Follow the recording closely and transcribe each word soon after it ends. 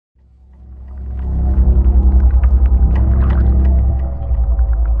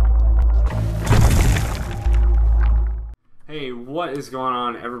What is going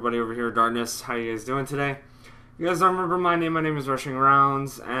on, everybody over here at Darkness? How you guys doing today? You guys don't remember my name is Rushing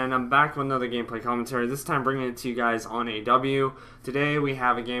Rounds, and I'm back with another gameplay commentary, this time bringing it to you guys on AW. Today we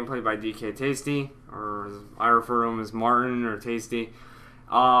have a gameplay by DK Tasty, or as I refer to him as Martin or Tasty,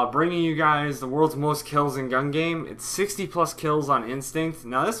 bringing you guys the world's most kills in gun game. It's 60 plus kills on Instinct.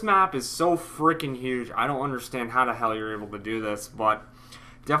 Now this map is so freaking huge, I don't understand how the hell you're able to do this, but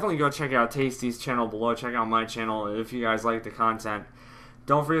definitely go check out Tasty's channel below, check out my channel if you guys like the content.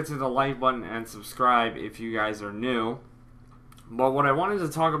 Don't forget to hit the like button and subscribe if you guys are new. But what I wanted to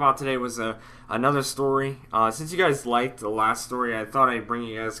talk about today was another story. Since you guys liked the last story, I thought I'd bring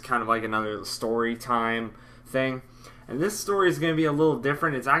you guys kind of like another story time thing. And this story is going to be a little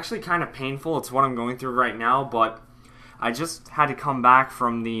different. It's actually kind of painful. It's what I'm going through right now, but I just had to come back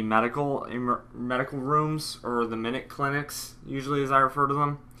from the medical rooms, or the minute clinics, usually as I refer to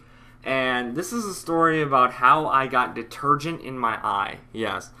them. And this is a story about how I got detergent in my eye.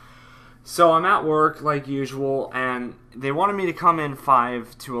 Yes. So I'm at work like usual, and they wanted me to come in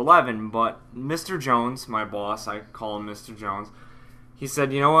 5 to 11, but Mr. Jones, my boss, I call him Mr. Jones, he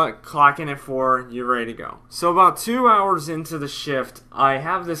said, you know what, clock in at 4, you're ready to go. So about 2 hours into the shift, I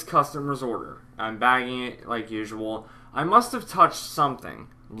have this customer's order. I'm bagging it like usual. I must have touched something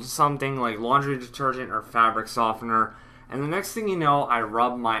like laundry detergent or fabric softener. And the next thing you know, I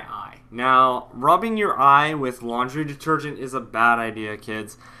rub my eye. Now, rubbing your eye with laundry detergent is a bad idea,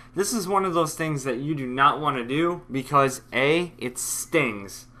 kids. This is one of those things that you do not want to do because A, it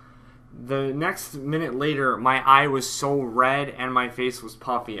stings. The next minute later, my eye was so red and my face was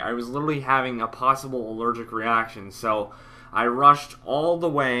puffy. I was literally having a possible allergic reaction. So I rushed all the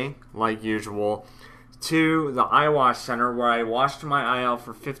way, like usual, to the eye wash center where I washed my eye out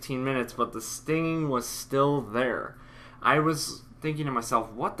for 15 minutes, but the stinging was still there. I was thinking to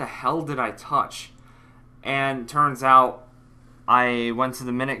myself, what the hell did I touch? And turns out I went to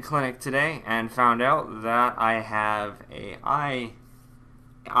the Minute Clinic today and found out that I have a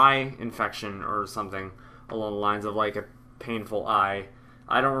eye infection or something along the lines of like a painful eye.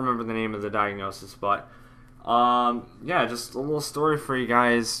 I don't remember the name of the diagnosis, but yeah, just a little story for you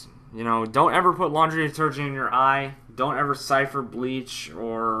guys. You know, don't ever put laundry detergent in your eye. Don't ever cipher bleach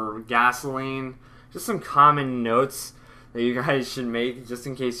or gasoline. Just some common notes that you guys should make just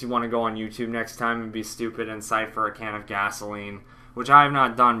in case you want to go on YouTube next time and be stupid and cipher a can of gasoline, which I have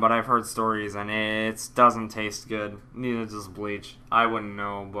not done, but I've heard stories and it doesn't taste good. Neither does bleach. I wouldn't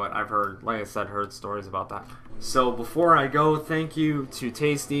know, but I've heard, like I said, heard stories about that. So before I go, thank you to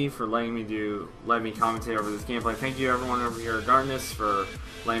Tasty for letting me commentate over this gameplay. Thank you everyone over here at Darkness for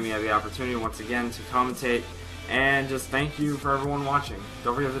letting me have the opportunity once again to commentate. And just thank you for everyone watching.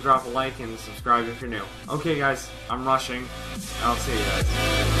 Don't forget to drop a like and subscribe if you're new. Okay guys, I'm rushing. I'll see you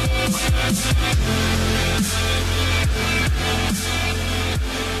guys.